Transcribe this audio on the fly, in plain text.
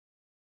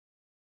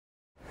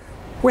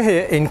We're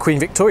here in Queen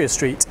Victoria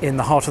Street in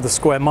the heart of the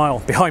Square Mile.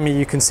 Behind me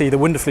you can see the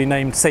wonderfully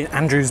named St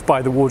Andrew's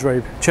by the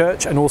Wardrobe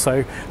Church and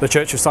also the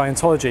Church of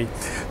Scientology.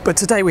 But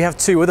today we have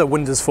two other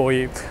wonders for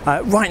you.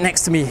 Right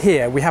next to me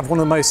here we have one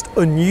of the most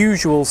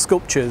unusual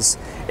sculptures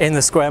in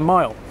the Square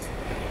Mile.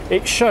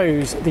 It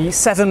shows the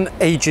 7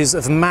 Ages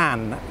of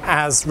Man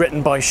as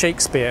written by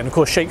Shakespeare, and of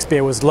course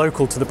Shakespeare was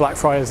local to the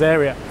Blackfriars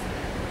area.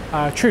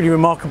 Truly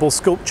remarkable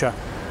sculpture.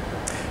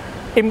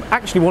 In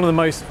actually one of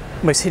the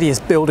most hideous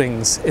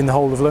buildings in the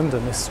whole of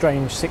London, this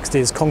strange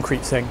 60s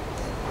concrete thing.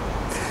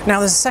 Now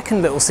there's a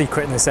second little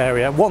secret in this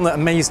area, one that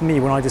amazed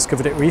me when I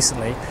discovered it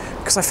recently,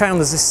 because I found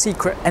there's this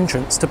secret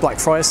entrance to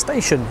Blackfriars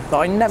Station that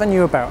I never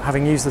knew about,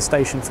 having used the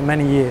station for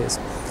many years.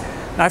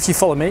 Now if you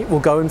follow me, we'll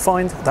go and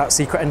find that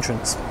secret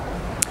entrance.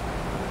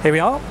 Here we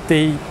are,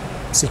 the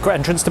secret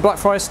entrance to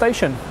Blackfriars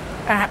Station.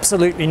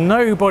 Absolutely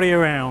nobody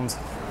around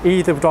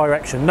either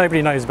direction,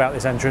 nobody knows about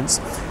this entrance.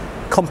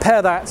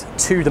 Compare that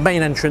to the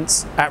main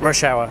entrance at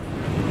rush hour.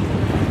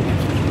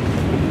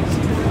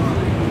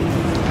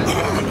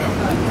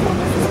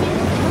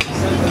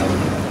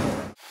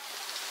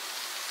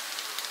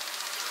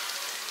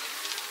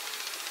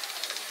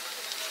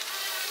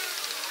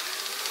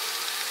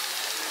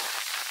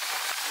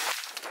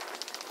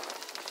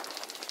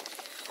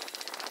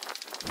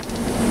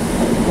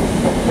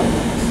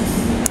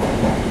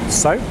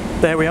 So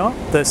there we are,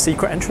 the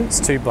secret entrance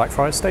to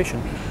Blackfriars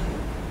Station.